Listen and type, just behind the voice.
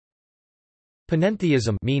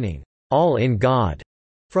Panentheism, meaning all in God,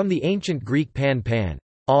 from the ancient Greek pan,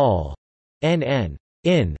 all, n,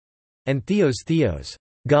 in, and theos,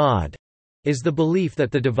 God, is the belief that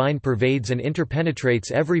the divine pervades and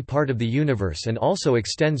interpenetrates every part of the universe and also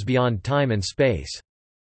extends beyond time and space.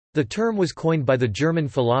 The term was coined by the German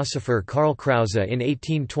philosopher Karl Krause in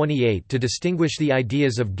 1828 to distinguish the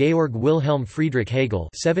ideas of Georg Wilhelm Friedrich Hegel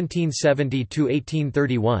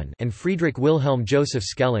 (1770–1831) and Friedrich Wilhelm Joseph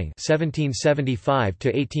Schelling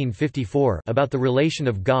 (1775–1854) about the relation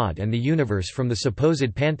of God and the universe from the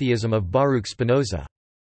supposed pantheism of Baruch Spinoza.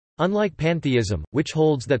 Unlike pantheism, which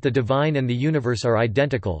holds that the divine and the universe are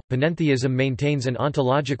identical, panentheism maintains an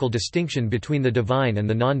ontological distinction between the divine and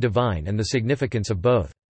the non-divine and the significance of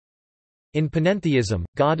both. In panentheism,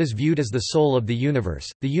 God is viewed as the soul of the universe,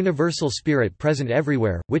 the universal spirit present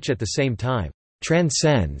everywhere, which at the same time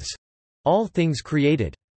transcends all things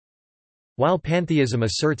created. While pantheism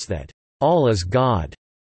asserts that all is God,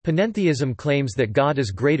 panentheism claims that God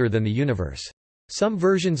is greater than the universe. Some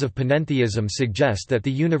versions of panentheism suggest that the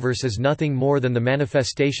universe is nothing more than the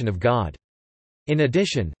manifestation of God. In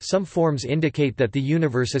addition, some forms indicate that the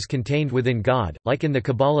universe is contained within God, like in the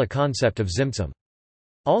Kabbalah concept of Tzimtzum.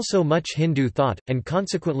 Also much Hindu thought, and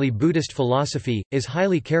consequently Buddhist philosophy, is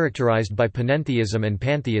highly characterized by panentheism and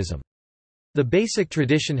pantheism. The basic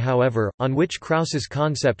tradition, however, on which Krause's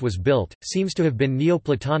concept was built, seems to have been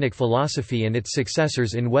Neoplatonic philosophy and its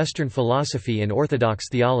successors in Western philosophy and Orthodox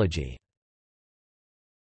theology.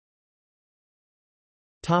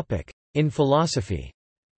 In philosophy.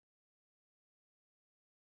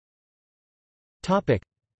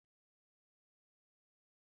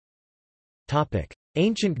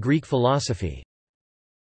 Ancient Greek philosophy.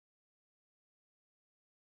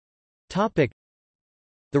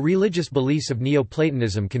 The religious beliefs of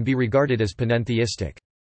Neoplatonism can be regarded as panentheistic.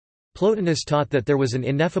 Plotinus taught that there was an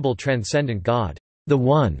ineffable transcendent God, the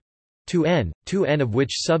One, to n of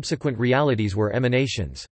which subsequent realities were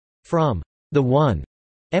emanations. From the One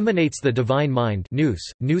emanates the divine mind,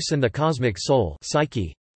 nous and the cosmic soul,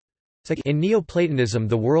 psyche. In Neoplatonism,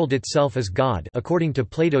 the world itself is God, according to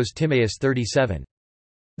Plato's Timaeus 37.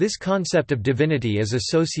 This concept of divinity is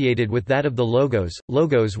associated with that of the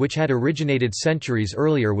logos which had originated centuries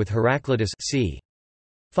earlier with Heraclitus c.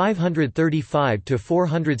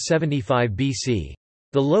 535–475 BC.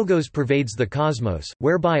 The logos pervades the cosmos,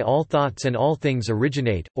 whereby all thoughts and all things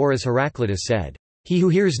originate, or as Heraclitus said, "He who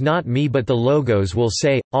hears not me but the logos will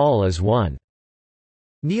say, all is one."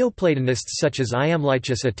 Neoplatonists such as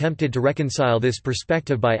Iamblichus attempted to reconcile this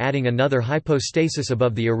perspective by adding another hypostasis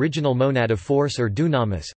above the original monad of force or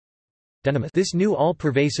dunamis. This new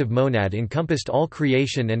all-pervasive monad encompassed all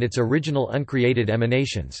creation and its original uncreated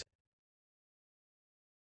emanations.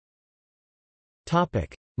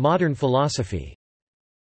 Modern philosophy.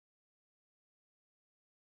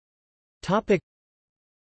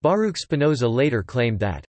 Baruch Spinoza later claimed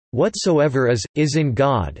that whatsoever is in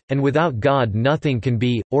God, and without God nothing can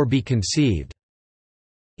be, or be conceived.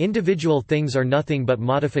 Individual things are nothing but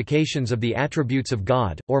modifications of the attributes of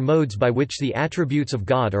God, or modes by which the attributes of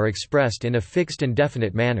God are expressed in a fixed and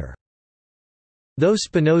definite manner. Though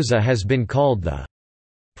Spinoza has been called the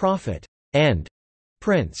prophet and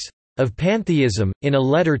prince of pantheism, in a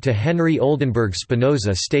letter to Henry Oldenburg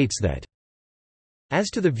Spinoza states that as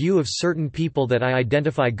to the view of certain people that I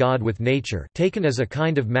identify God with nature, taken as a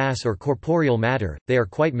kind of mass or corporeal matter, they are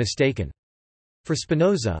quite mistaken. For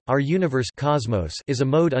Spinoza, our universe cosmos is a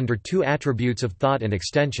mode under two attributes of thought and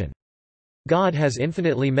extension. God has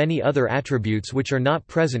infinitely many other attributes which are not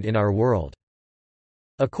present in our world.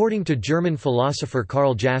 According to German philosopher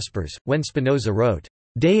Karl Jaspers, when Spinoza wrote,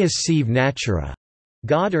 Deus sive natura,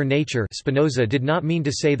 God or nature, Spinoza did not mean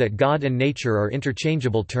to say that God and nature are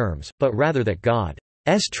interchangeable terms, but rather that God's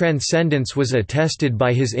transcendence was attested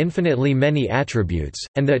by his infinitely many attributes,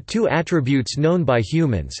 and that two attributes known by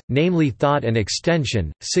humans, namely thought and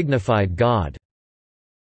extension, signified God's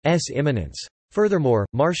immanence. Furthermore,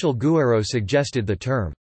 Marshall Guerrero suggested the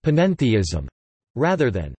term panentheism rather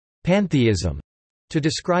than pantheism to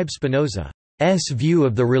describe Spinoza's view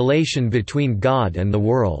of the relation between God and the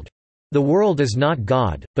world. The world is not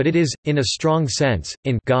God, but it is, in a strong sense,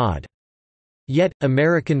 in God. Yet,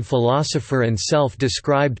 American philosopher and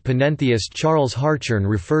self-described panentheist Charles Hartshorne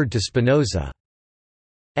referred to Spinoza's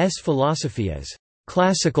philosophy as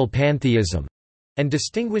classical pantheism, and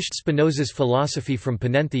distinguished Spinoza's philosophy from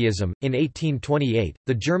panentheism. In 1828,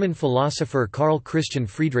 the German philosopher Carl Christian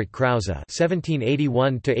Friedrich Krause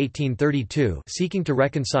 (1781–1832), seeking to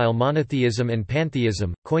reconcile monotheism and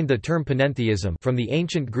pantheism, coined the term panentheism from the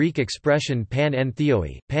ancient Greek expression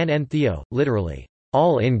panentheoi, panentheo, literally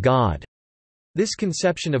all in God. This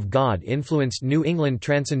conception of God influenced New England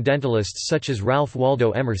transcendentalists such as Ralph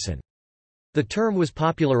Waldo Emerson. The term was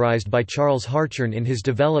popularized by Charles Hartshorne in his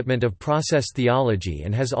development of process theology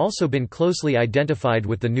and has also been closely identified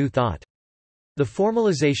with the New Thought. The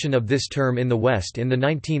formalization of this term in the West in the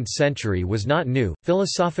 19th century was not new.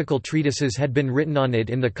 Philosophical treatises had been written on it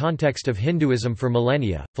in the context of Hinduism for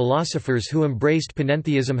millennia. Philosophers who embraced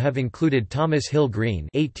panentheism have included Thomas Hill Green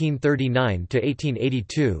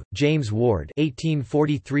 (1839–1882), James Ward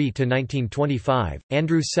 (1843–1925),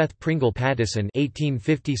 Andrew Seth Pringle Pattison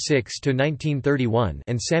 (1856–1931),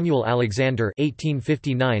 and Samuel Alexander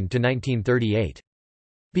 (1859–1938).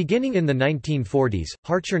 Beginning in the 1940s,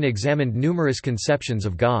 Hartshorne examined numerous conceptions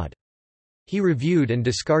of God. He reviewed and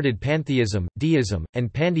discarded pantheism, deism,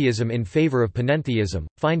 and pandeism in favor of panentheism,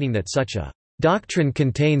 finding that such a doctrine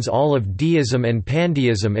contains all of deism and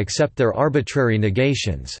pandeism except their arbitrary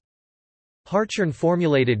negations. Hartshorne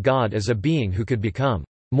formulated God as a being who could become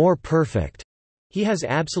more perfect. He has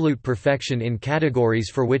absolute perfection in categories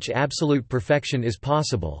for which absolute perfection is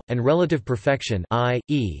possible, and relative perfection,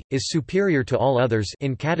 i.e., is superior to all others,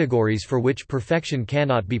 in categories for which perfection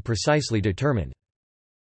cannot be precisely determined.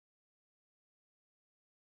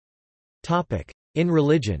 Topic: In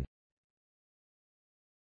religion.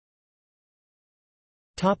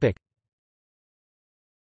 Topic: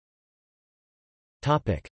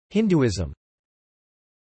 Hinduism.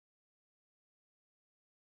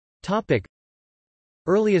 Topic: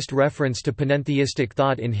 Earliest reference to panentheistic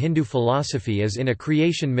thought in Hindu philosophy is in a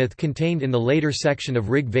creation myth contained in the later section of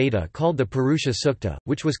Rig Veda called the Purusha Sukta,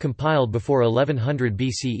 which was compiled before 1100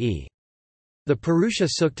 BCE. The Purusha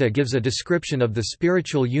Sukta gives a description of the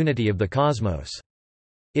spiritual unity of the cosmos.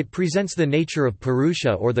 It presents the nature of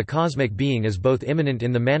Purusha or the cosmic being as both immanent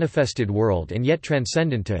in the manifested world and yet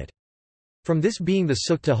transcendent to it. From this being the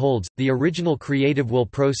Sukta holds, the original creative will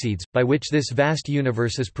proceeds, by which this vast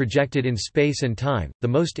universe is projected in space and time. The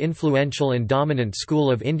most influential and dominant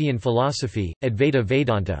school of Indian philosophy, Advaita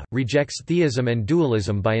Vedanta, rejects theism and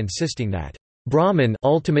dualism by insisting that Brahman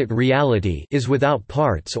ultimate reality is without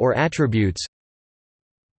parts or attributes,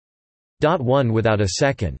 one without a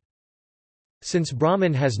second. Since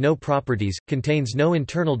Brahman has no properties, contains no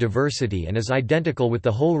internal diversity and is identical with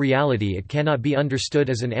the whole reality, it cannot be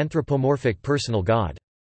understood as an anthropomorphic personal God.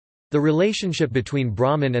 The relationship between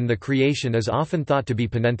Brahman and the creation is often thought to be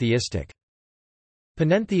panentheistic.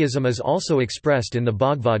 Panentheism is also expressed in the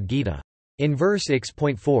Bhagavad Gita. In verse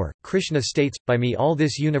 6.4, Krishna states, "By me all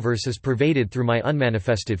this universe is pervaded through my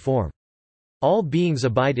unmanifested form. All beings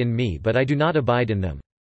abide in me but I do not abide in them."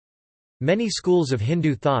 Many schools of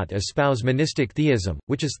Hindu thought espouse monistic theism,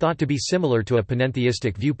 which is thought to be similar to a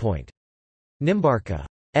panentheistic viewpoint.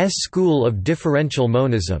 Nimbarka's school of differential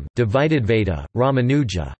monism, Dividedvaita,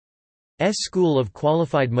 Ramanuja's school of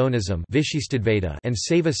qualified monism, Vishishtadvaita, and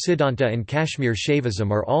Saiva Siddhanta and Kashmir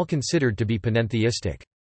Shaivism are all considered to be panentheistic.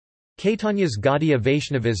 Caitanya's Gaudiya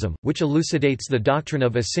Vaishnavism, which elucidates the doctrine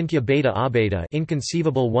of Asintya Bheda Abheda,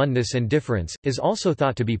 inconceivable oneness and difference, is also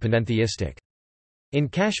thought to be panentheistic. In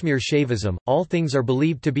Kashmir Shaivism, all things are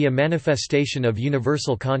believed to be a manifestation of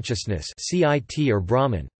universal consciousness (CIT or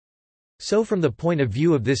Brahman). So from the point of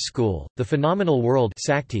view of this school, the phenomenal world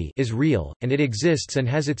is real, and it exists and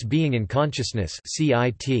has its being in consciousness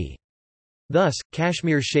 (CIT). Thus,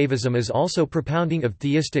 Kashmir Shaivism is also propounding of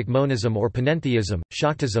theistic monism or panentheism.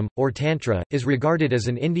 Shaktism, or Tantra, is regarded as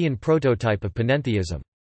an Indian prototype of panentheism.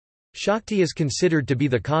 Shakti is considered to be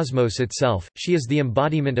the cosmos itself, she is the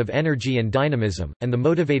embodiment of energy and dynamism, and the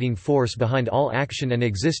motivating force behind all action and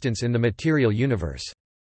existence in the material universe.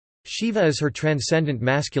 Shiva is her transcendent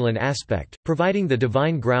masculine aspect, providing the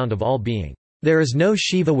divine ground of all being. There is no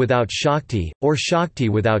Shiva without Shakti, or Shakti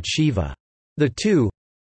without Shiva. The two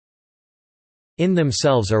in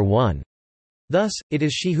themselves are one. Thus, it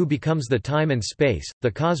is she who becomes the time and space, the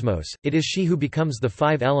cosmos, it is she who becomes the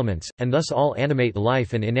five elements, and thus all animate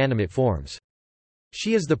life and inanimate forms.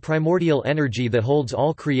 She is the primordial energy that holds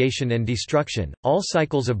all creation and destruction, all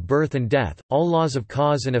cycles of birth and death, all laws of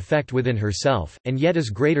cause and effect within herself, and yet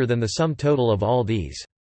is greater than the sum total of all these.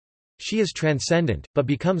 She is transcendent, but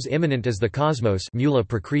becomes immanent as the cosmos mula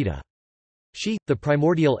prakrita. She, the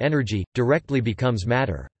primordial energy, directly becomes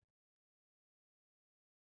matter.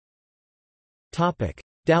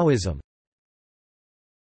 Taoism.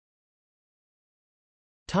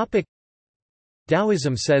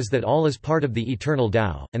 Taoism says that all is part of the eternal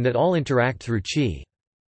Tao, and that all interact through qi.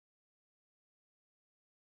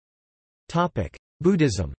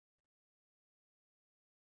 Buddhism.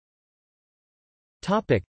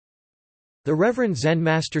 The Reverend Zen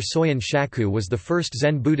Master Soyen Shaku was the first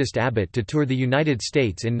Zen Buddhist abbot to tour the United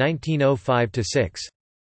States in 1905–6.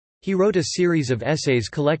 He wrote a series of essays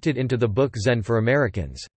collected into the book Zen for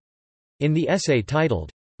Americans. In the essay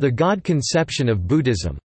titled, The God Conception of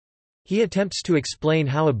Buddhism, he attempts to explain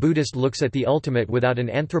how a Buddhist looks at the ultimate without an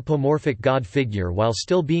anthropomorphic God figure while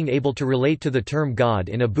still being able to relate to the term God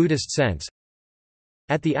in a Buddhist sense.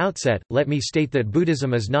 At the outset, let me state that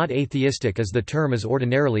Buddhism is not atheistic as the term is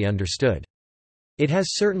ordinarily understood. It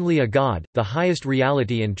has certainly a God, the highest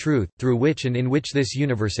reality and truth, through which and in which this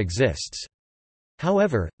universe exists.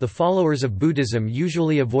 However, the followers of Buddhism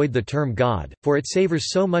usually avoid the term God, for it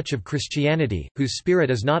savors so much of Christianity, whose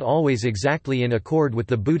spirit is not always exactly in accord with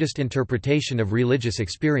the Buddhist interpretation of religious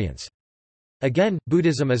experience. Again,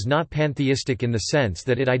 Buddhism is not pantheistic in the sense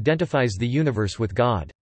that it identifies the universe with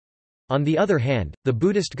God. On the other hand, the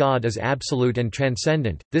Buddhist God is absolute and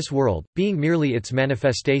transcendent. This world, being merely its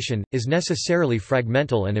manifestation, is necessarily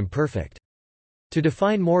fragmental and imperfect. To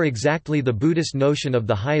define more exactly the Buddhist notion of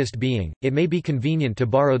the highest being, it may be convenient to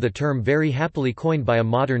borrow the term very happily coined by a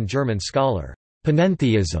modern German scholar,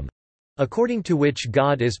 Panentheism, according to which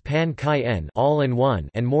God is pan-kai-en, all in one,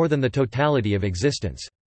 and more than the totality of existence.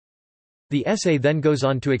 The essay then goes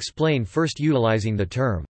on to explain, first utilizing the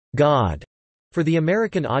term God for the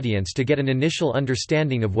American audience to get an initial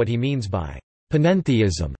understanding of what he means by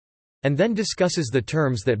Panentheism, and then discusses the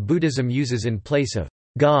terms that Buddhism uses in place of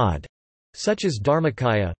God, such as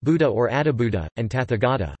Dharmakaya, Buddha or Adibuddha, and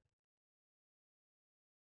Tathagata.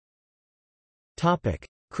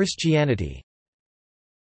 Christianity.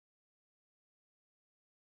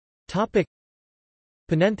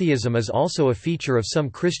 Panentheism is also a feature of some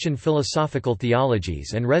Christian philosophical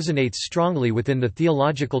theologies and resonates strongly within the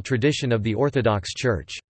theological tradition of the Orthodox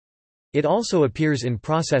Church. It also appears in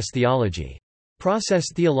process theology. Process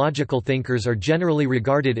theological thinkers are generally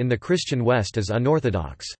regarded in the Christian West as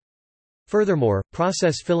unorthodox. Furthermore,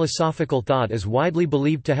 process philosophical thought is widely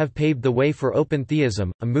believed to have paved the way for open theism,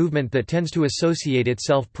 a movement that tends to associate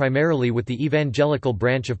itself primarily with the evangelical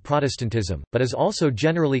branch of Protestantism, but is also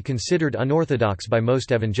generally considered unorthodox by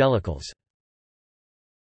most evangelicals.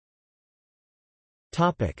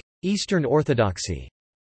 Eastern Orthodoxy.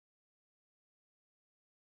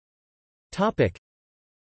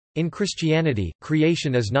 In Christianity,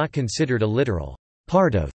 creation is not considered a literal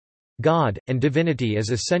part of God, and divinity is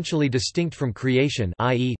essentially distinct from creation,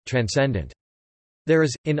 i.e., transcendent. There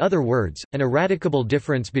is, in other words, an ineradicable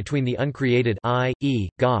difference between the uncreated i.e.,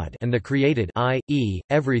 God and the created i.e.,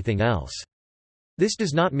 everything else. This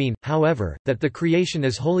does not mean, however, that the creation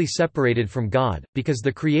is wholly separated from God, because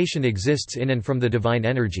the creation exists in and from the divine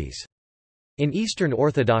energies. In Eastern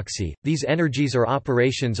Orthodoxy, these energies or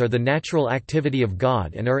operations are the natural activity of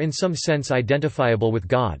God and are in some sense identifiable with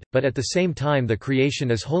God, but at the same time the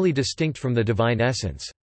creation is wholly distinct from the divine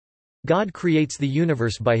essence. God creates the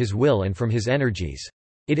universe by his will and from his energies.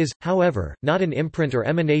 It is, however, not an imprint or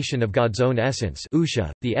emanation of God's own essence,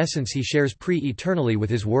 the essence he shares pre-eternally with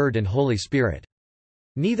his Word and Holy Spirit.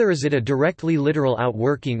 Neither is it a directly literal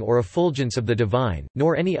outworking or effulgence of the divine,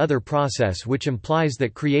 nor any other process which implies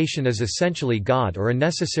that creation is essentially God or a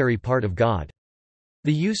necessary part of God.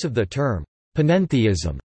 The use of the term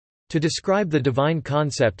panentheism to describe the divine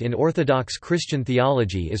concept in Orthodox Christian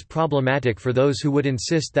theology is problematic for those who would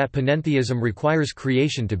insist that panentheism requires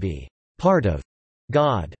creation to be part of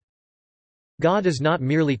God. God is not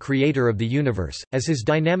merely creator of the universe, as his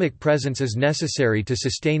dynamic presence is necessary to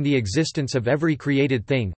sustain the existence of every created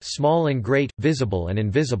thing, small and great, visible and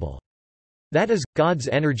invisible. That is, God's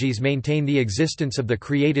energies maintain the existence of the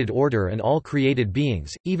created order and all created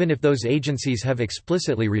beings, even if those agencies have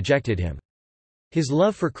explicitly rejected him. His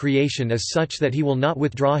love for creation is such that he will not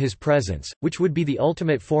withdraw his presence, which would be the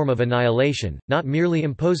ultimate form of annihilation, not merely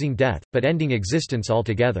imposing death, but ending existence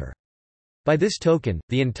altogether. By this token,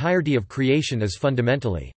 the entirety of creation is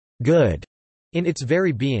fundamentally good in its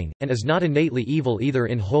very being, and is not innately evil either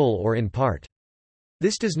in whole or in part.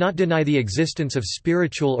 This does not deny the existence of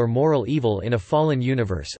spiritual or moral evil in a fallen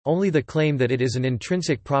universe, only the claim that it is an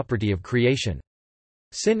intrinsic property of creation.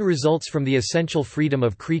 Sin results from the essential freedom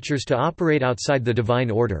of creatures to operate outside the divine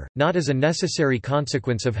order, not as a necessary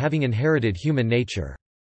consequence of having inherited human nature.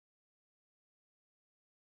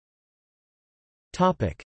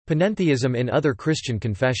 Panentheism in other Christian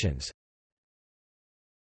confessions.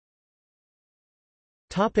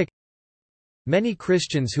 Many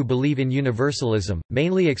Christians who believe in universalism,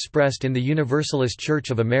 mainly expressed in the Universalist Church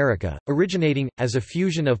of America, originating, as a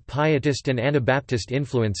fusion of Pietist and Anabaptist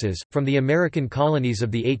influences, from the American colonies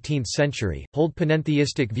of the 18th century, hold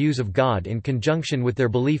panentheistic views of God in conjunction with their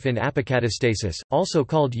belief in apokatastasis, also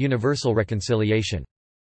called universal reconciliation.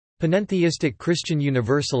 Panentheistic Christian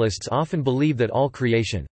Universalists often believe that all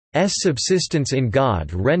creation subsistence in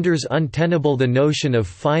God renders untenable the notion of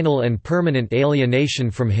final and permanent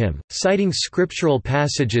alienation from him, citing scriptural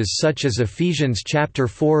passages such as Ephesians chapter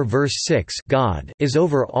 4 verse 6, God is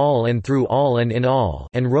over all and through all and in all,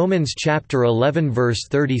 and Romans chapter 11 verse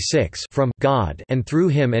 36, from God and through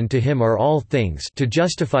him and to him are all things, to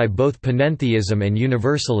justify both panentheism and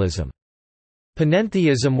universalism.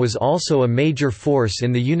 Panentheism was also a major force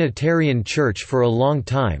in the Unitarian Church for a long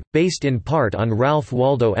time, based in part on Ralph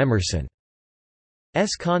Waldo Emerson's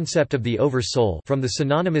concept of the over-soul. From the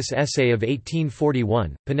synonymous essay of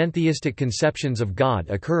 1841, panentheistic conceptions of God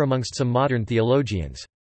occur amongst some modern theologians.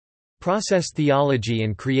 Process theology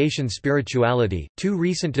and creation spirituality, two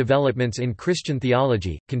recent developments in Christian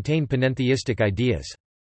theology, contain panentheistic ideas.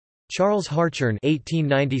 Charles Hartshorne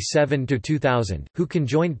 (1897–2000), who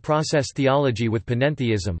conjoined process theology with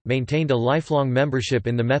panentheism, maintained a lifelong membership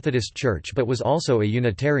in the Methodist Church but was also a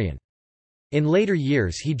Unitarian. In later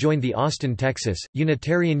years he joined the Austin, Texas,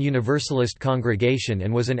 Unitarian Universalist congregation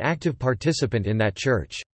and was an active participant in that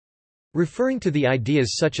church. Referring to the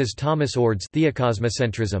ideas such as Thomas Ord's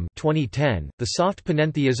theocosmocentrism 2010, the soft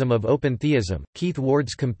panentheism of open theism, Keith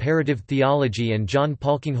Ward's comparative theology and John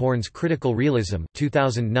Polkinghorne's critical realism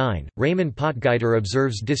 2009, Raymond Potgieter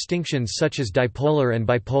observes distinctions such as dipolar and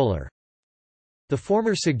bipolar. The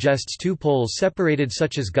former suggests two poles separated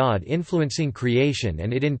such as God influencing creation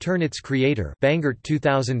and it in turn its creator Bangert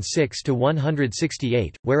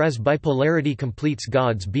 2006-168, whereas bipolarity completes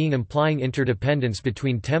God's being implying interdependence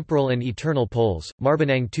between temporal and eternal poles.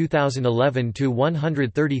 Marbanang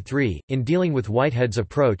 2011-133, in dealing with Whitehead's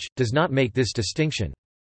approach, does not make this distinction.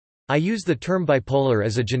 I use the term bipolar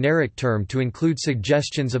as a generic term to include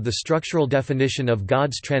suggestions of the structural definition of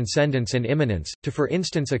God's transcendence and immanence, to for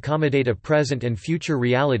instance accommodate a present and future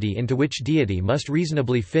reality into which deity must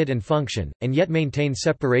reasonably fit and function, and yet maintain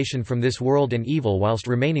separation from this world and evil whilst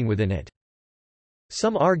remaining within it.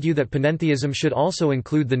 Some argue that panentheism should also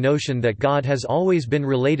include the notion that God has always been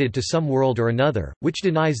related to some world or another, which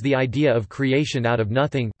denies the idea of creation out of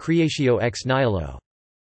nothing, creatio ex nihilo.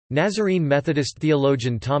 Nazarene Methodist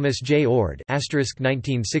theologian Thomas J. Ord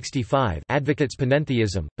 (1965) advocates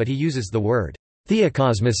panentheism, but he uses the word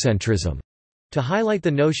theocosmocentrism to highlight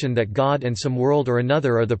the notion that God and some world or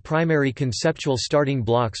another are the primary conceptual starting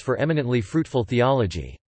blocks for eminently fruitful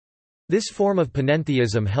theology. This form of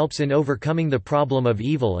panentheism helps in overcoming the problem of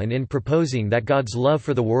evil and in proposing that God's love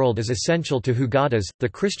for the world is essential to who God is. The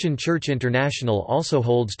Christian Church International also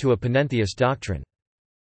holds to a panentheist doctrine.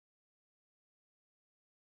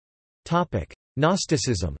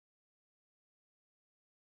 Gnosticism.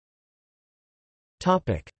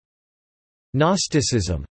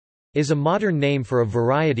 Gnosticism is a modern name for a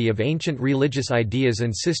variety of ancient religious ideas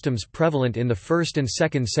and systems prevalent in the 1st and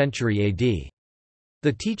 2nd century AD.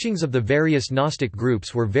 The teachings of the various Gnostic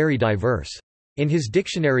groups were very diverse. In his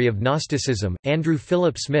Dictionary of Gnosticism, Andrew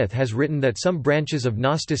Philip Smith has written that some branches of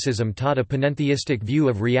Gnosticism taught a panentheistic view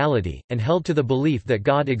of reality, and held to the belief that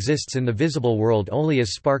God exists in the visible world only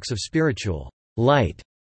as sparks of spiritual light.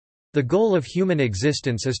 The goal of human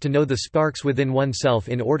existence is to know the sparks within oneself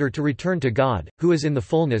in order to return to God, who is in the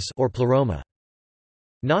fullness or pleroma.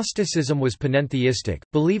 Gnosticism was panentheistic,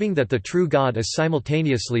 believing that the true God is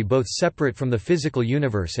simultaneously both separate from the physical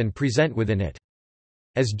universe and present within it.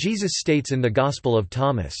 As Jesus states in the Gospel of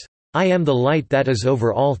Thomas, "I am the light that is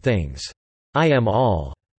over all things. I am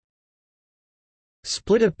all.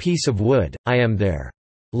 Split a piece of wood, I am there.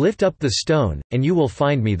 Lift up the stone, and you will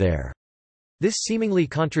find me there." This seemingly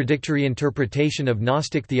contradictory interpretation of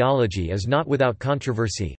Gnostic theology is not without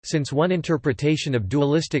controversy, since one interpretation of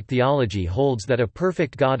dualistic theology holds that a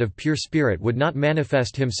perfect God of pure spirit would not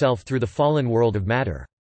manifest himself through the fallen world of matter.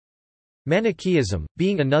 Manichaeism,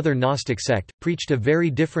 being another Gnostic sect, preached a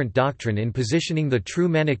very different doctrine in positioning the true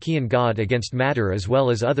Manichaean God against matter as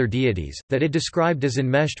well as other deities, that it described as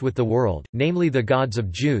enmeshed with the world, namely the gods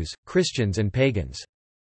of Jews, Christians and pagans.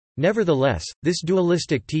 Nevertheless, this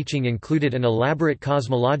dualistic teaching included an elaborate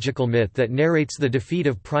cosmological myth that narrates the defeat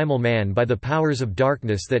of primal man by the powers of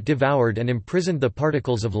darkness that devoured and imprisoned the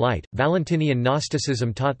particles of light. Valentinian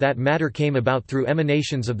Gnosticism taught that matter came about through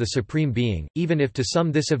emanations of the Supreme Being, even if to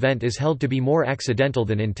some this event is held to be more accidental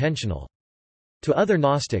than intentional. To other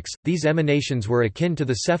Gnostics, these emanations were akin to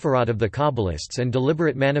the Sephirot of the Kabbalists and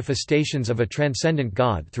deliberate manifestations of a transcendent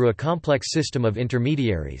God through a complex system of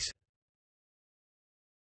intermediaries.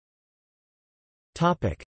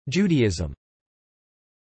 Judaism.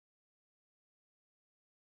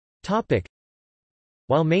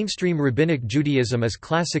 While mainstream Rabbinic Judaism is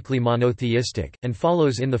classically monotheistic, and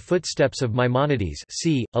follows in the footsteps of Maimonides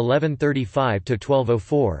c.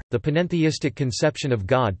 1135–1204, the panentheistic conception of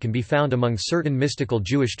God can be found among certain mystical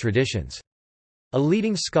Jewish traditions. A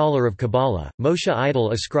leading scholar of Kabbalah, Moshe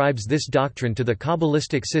Idel ascribes this doctrine to the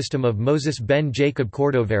Kabbalistic system of Moses ben Jacob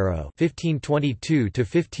Cordovero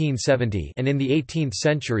 (1522–1570) and in the 18th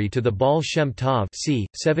century to the Baal Shem Tov c.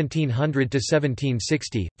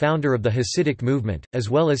 1700–1760, founder of the Hasidic movement, as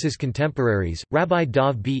well as his contemporaries, Rabbi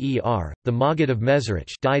Dov Ber, the Maggid of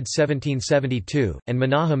Mezrich, died 1772, and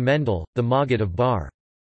Menahem Mendel, the Maggid of Bar.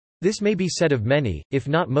 This may be said of many, if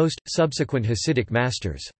not most, subsequent Hasidic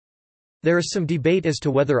masters. There is some debate as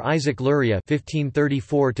to whether Isaac Luria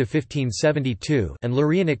 (1534–1572) and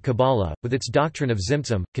Lurianic Kabbalah, with its doctrine of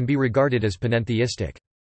Tzimtzum, can be regarded as panentheistic.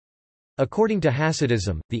 According to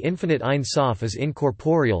Hasidism, the infinite Ein Sof is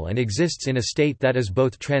incorporeal and exists in a state that is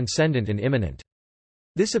both transcendent and immanent.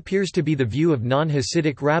 This appears to be the view of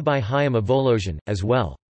non-Hasidic Rabbi Chaim of Volozhin, as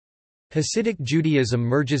well. Hasidic Judaism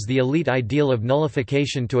merges the elite ideal of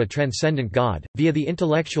nullification to a transcendent God, via the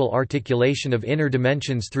intellectual articulation of inner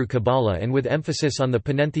dimensions through Kabbalah and with emphasis on the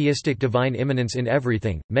panentheistic divine immanence in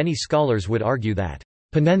everything. Many scholars would argue that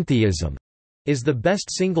panentheism is the best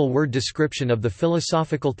single-word description of the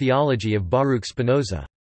philosophical theology of Baruch Spinoza.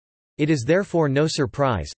 It is therefore no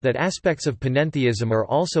surprise, that aspects of panentheism are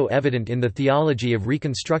also evident in the theology of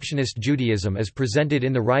Reconstructionist Judaism as presented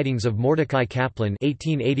in the writings of Mordecai Kaplan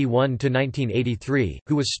 (1881–1983),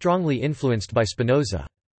 who was strongly influenced by Spinoza.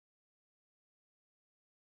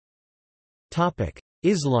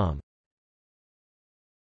 Islam.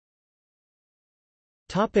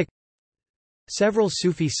 Several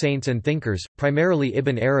Sufi saints and thinkers, primarily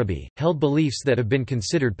Ibn Arabi, held beliefs that have been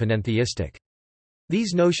considered panentheistic.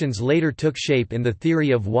 These notions later took shape in the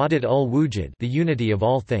theory of Wahdat ul-Wujud, the unity of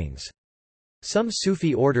all things. Some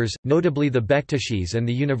Sufi orders, notably the Bektashis and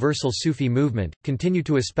the Universal Sufi movement, continue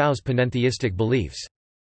to espouse panentheistic beliefs.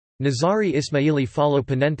 Nizari Ismaili follow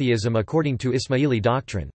panentheism according to Ismaili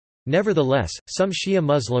doctrine. Nevertheless, some Shia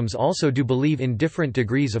Muslims also do believe in different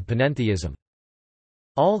degrees of panentheism.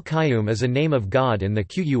 Al-Qayyum is a name of God in the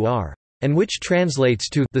Qur'an, and which translates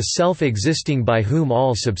to the self-existing by whom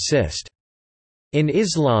all subsist. In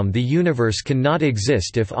Islam the universe cannot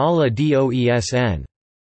exist if Allah doesn't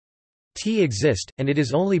exist, and it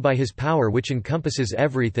is only by His power which encompasses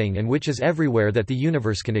everything and which is everywhere that the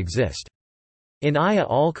universe can exist. In Ayah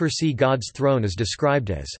al-Kursi God's throne is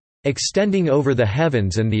described as extending over the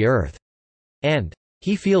heavens and the earth, and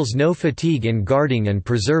He feels no fatigue in guarding and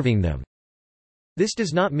preserving them. This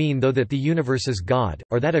does not mean though that the universe is God,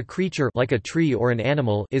 or that a creature like a tree or an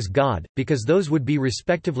animal is God, because those would be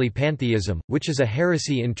respectively pantheism, which is a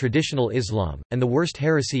heresy in traditional Islam, and the worst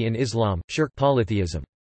heresy in Islam, shirk polytheism.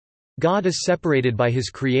 God is separated by His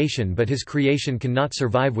creation but His creation cannot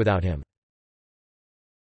survive without Him.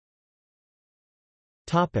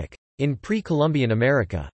 In pre-Columbian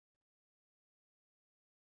America.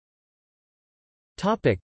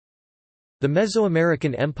 The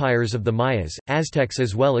Mesoamerican empires of the Mayas, Aztecs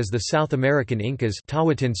as well as the South American Incas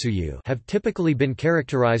have typically been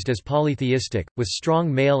characterized as polytheistic, with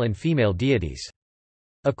strong male and female deities.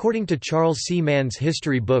 According to Charles C. Mann's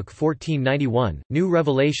history book 1491, New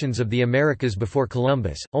Revelations of the Americas before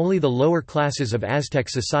Columbus, only the lower classes of Aztec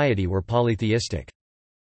society were polytheistic.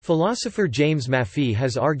 Philosopher James Maffei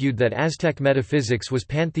has argued that Aztec metaphysics was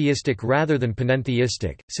pantheistic rather than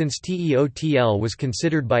panentheistic, since Teotl was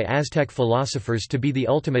considered by Aztec philosophers to be the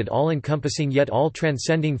ultimate all-encompassing yet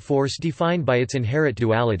all-transcending force defined by its inherent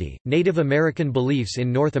duality. Native American beliefs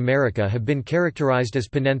in North America have been characterized as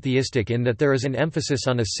panentheistic in that there is an emphasis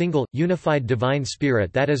on a single, unified divine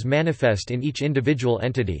spirit that is manifest in each individual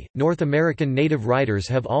entity. North American native writers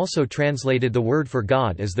have also translated the word for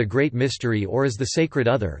God as the Great Mystery or as the Sacred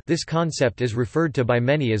Other. This concept is referred to by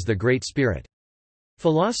many as the Great Spirit.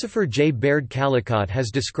 Philosopher J. Baird Callicott has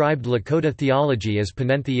described Lakota theology as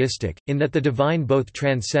panentheistic, in that the divine both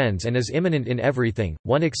transcends and is immanent in everything.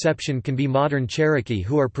 One exception can be modern Cherokee,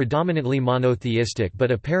 who are predominantly monotheistic but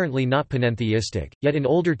apparently not panentheistic, yet in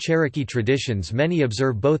older Cherokee traditions many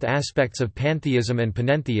observe both aspects of pantheism and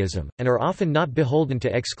panentheism, and are often not beholden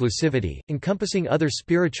to exclusivity, encompassing other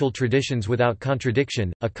spiritual traditions without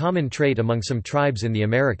contradiction, a common trait among some tribes in the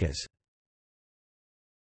Americas.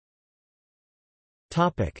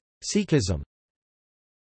 Sikhism.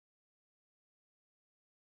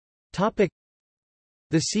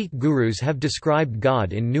 The Sikh gurus have described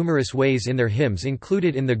God in numerous ways in their hymns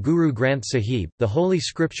included in the Guru Granth Sahib, the holy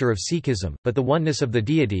scripture of Sikhism, but the oneness of the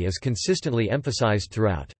deity is consistently emphasized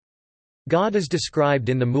throughout. God is described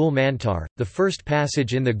in the Mool Mantar, the first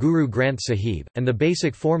passage in the Guru Granth Sahib, and the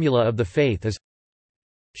basic formula of the faith is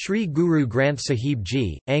Shri Guru Granth Sahib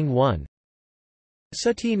Ji, Ang 1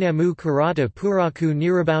 Sati Namu Karata Puraku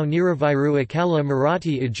Nirabau Niraviru Akala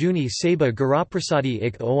Marathi Ajuni Seba Garaprasadi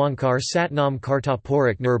Ik Oankar Satnam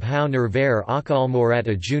Kartaporak Nirbhau Nirvair Akalmorat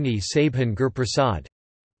Ajuni Sabhan Gurprasad.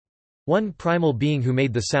 One primal being who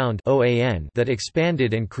made the sound OAN that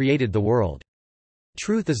expanded and created the world.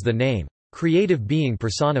 Truth is the name. Creative being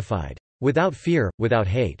personified. Without fear, without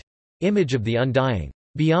hate. Image of the undying.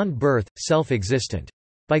 Beyond birth, self-existent.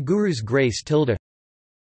 By Guru's grace tilde.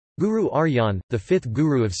 Guru Arjan, the fifth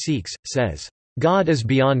Guru of Sikhs, says, God is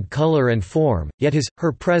beyond color and form, yet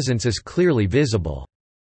her presence is clearly visible.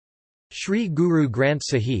 Shri Guru Granth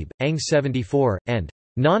Sahib, Ang 74, and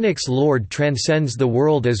Nanak's Lord transcends the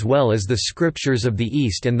world as well as the scriptures of the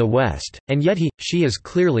East and the West, and yet she is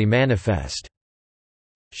clearly manifest.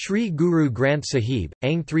 Shri Guru Granth Sahib,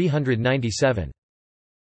 Ang 397.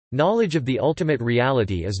 Knowledge of the ultimate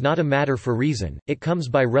reality is not a matter for reason, it comes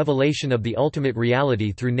by revelation of the ultimate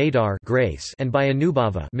reality through nadar grace and by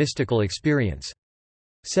anubhava mystical experience.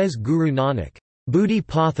 Says Guru Nanak, Buddhi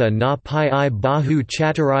patha na pai I bahu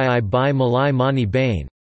chatarai I bai malai mani bain.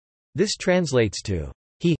 This translates to,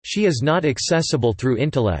 she is not accessible through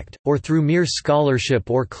intellect, or through mere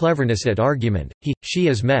scholarship or cleverness at argument, she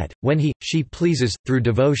is met, when she pleases, through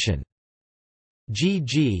devotion.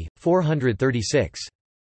 GG, 436.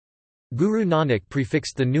 Guru Nanak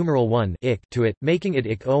prefixed the numeral 1 ik to it, making it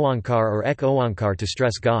ik oankar or ek oankar to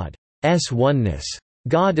stress God's oneness.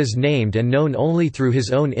 God is named and known only through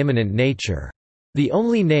his own immanent nature. The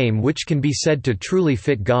only name which can be said to truly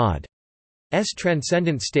fit God's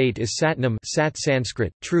transcendent state is Satnam Sat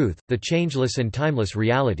Sanskrit, truth, the changeless and timeless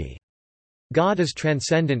reality. God is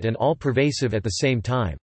transcendent and all-pervasive at the same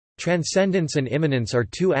time. Transcendence and immanence are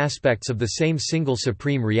two aspects of the same single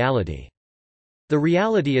supreme reality. The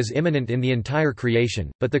reality is immanent in the entire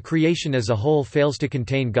creation, but the creation as a whole fails to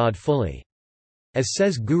contain God fully. As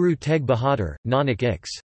says Guru Tegh Bahadur, Nanak X.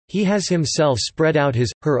 He has himself spread out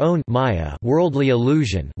her own Maya worldly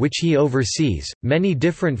illusion which he oversees, many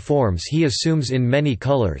different forms he assumes in many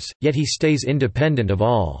colors, yet he stays independent of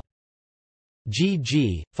all.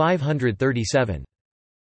 GG, 537.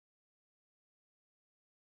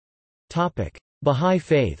 Bahá'í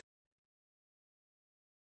faith.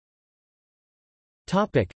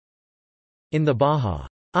 In the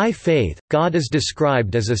Bahá'í faith, God is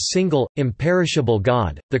described as a single, imperishable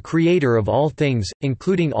God, the creator of all things,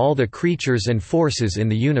 including all the creatures and forces in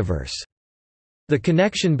the universe. The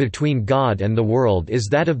connection between God and the world is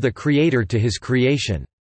that of the creator to his creation.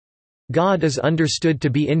 God is understood to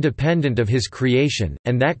be independent of his creation,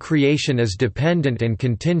 and that creation is dependent and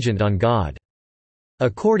contingent on God.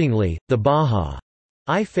 Accordingly, the Bahá'í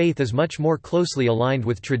faith is much more closely aligned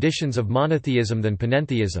with traditions of monotheism than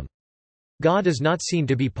panentheism. God is not seen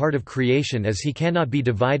to be part of creation as he cannot be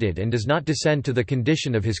divided and does not descend to the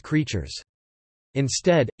condition of his creatures.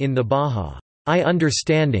 Instead, in the Bahá'í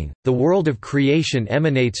understanding, the world of creation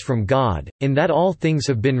emanates from God, in that all things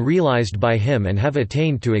have been realized by him and have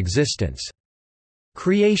attained to existence.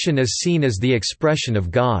 Creation is seen as the expression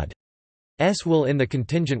of God's will in the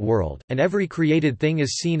contingent world, and every created thing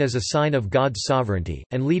is seen as a sign of God's sovereignty,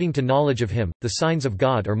 and leading to knowledge of him. The signs of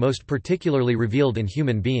God are most particularly revealed in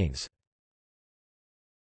human beings.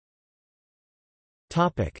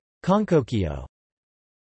 Konkokyo.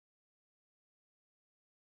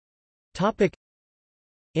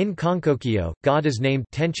 In Konkokyo, God is named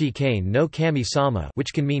Tenchi Kane no Kami Sama,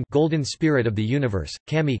 which can mean golden spirit of the universe.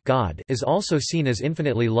 Kami God is also seen as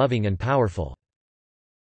infinitely loving and powerful.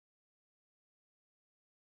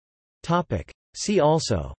 See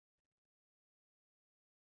also.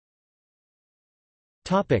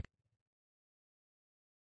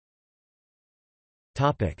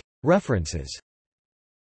 References.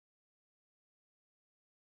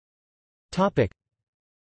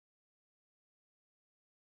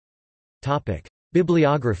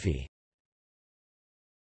 Bibliography.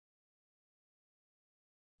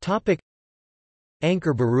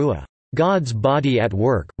 Ankur Barua. God's Body at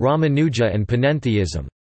Work, Ramanuja and Panentheism.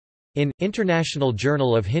 In International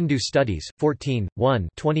Journal of Hindu Studies, 14, 1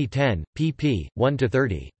 2010, pp.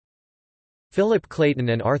 1–30. Philip Clayton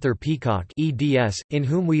and Arthur Peacock eds, In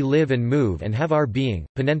Whom We Live and Move and Have Our Being,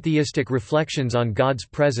 Panentheistic Reflections on God's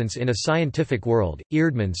Presence in a Scientific World,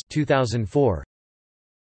 Eerdmans 2004.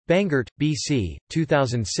 Bangert, B.C.,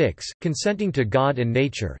 2006, Consenting to God and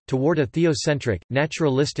Nature, Toward a Theocentric,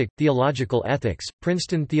 Naturalistic, Theological Ethics,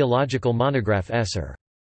 Princeton Theological Monograph Esser.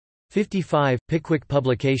 55, Pickwick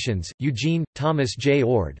Publications, Eugene, Thomas J.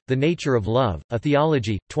 Ord, The Nature of Love, A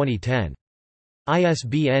Theology, 2010.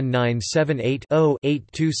 ISBN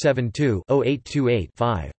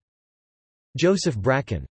 978-0-8272-0828-5. Joseph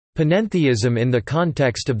Bracken. Panentheism in the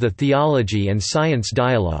Context of the Theology and Science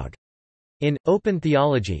Dialogue. In Open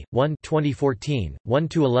Theology, 1 2014,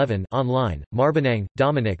 1–11 online, Marbenang,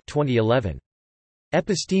 Dominic 2011.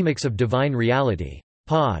 Epistemics of Divine Reality.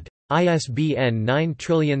 Pod. ISBN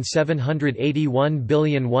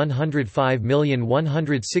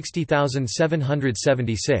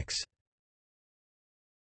 9781105160776.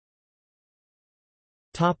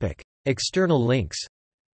 Topic: External links.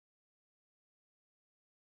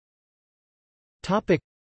 Topic: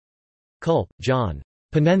 Culp, John.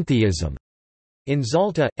 Panentheism. In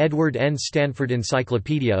Zalta, Edward N. Stanford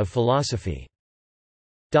Encyclopedia of Philosophy.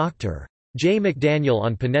 Dr. J. McDaniel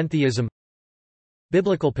on Panentheism.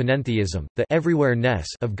 Biblical Panentheism, The Everywhere-ness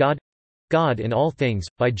of God in All Things,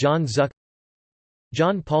 by John Zuck.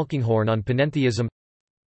 John Polkinghorne on Panentheism.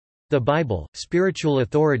 The Bible, Spiritual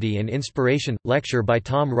Authority and Inspiration, lecture by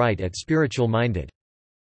Tom Wright at Spiritual Minded.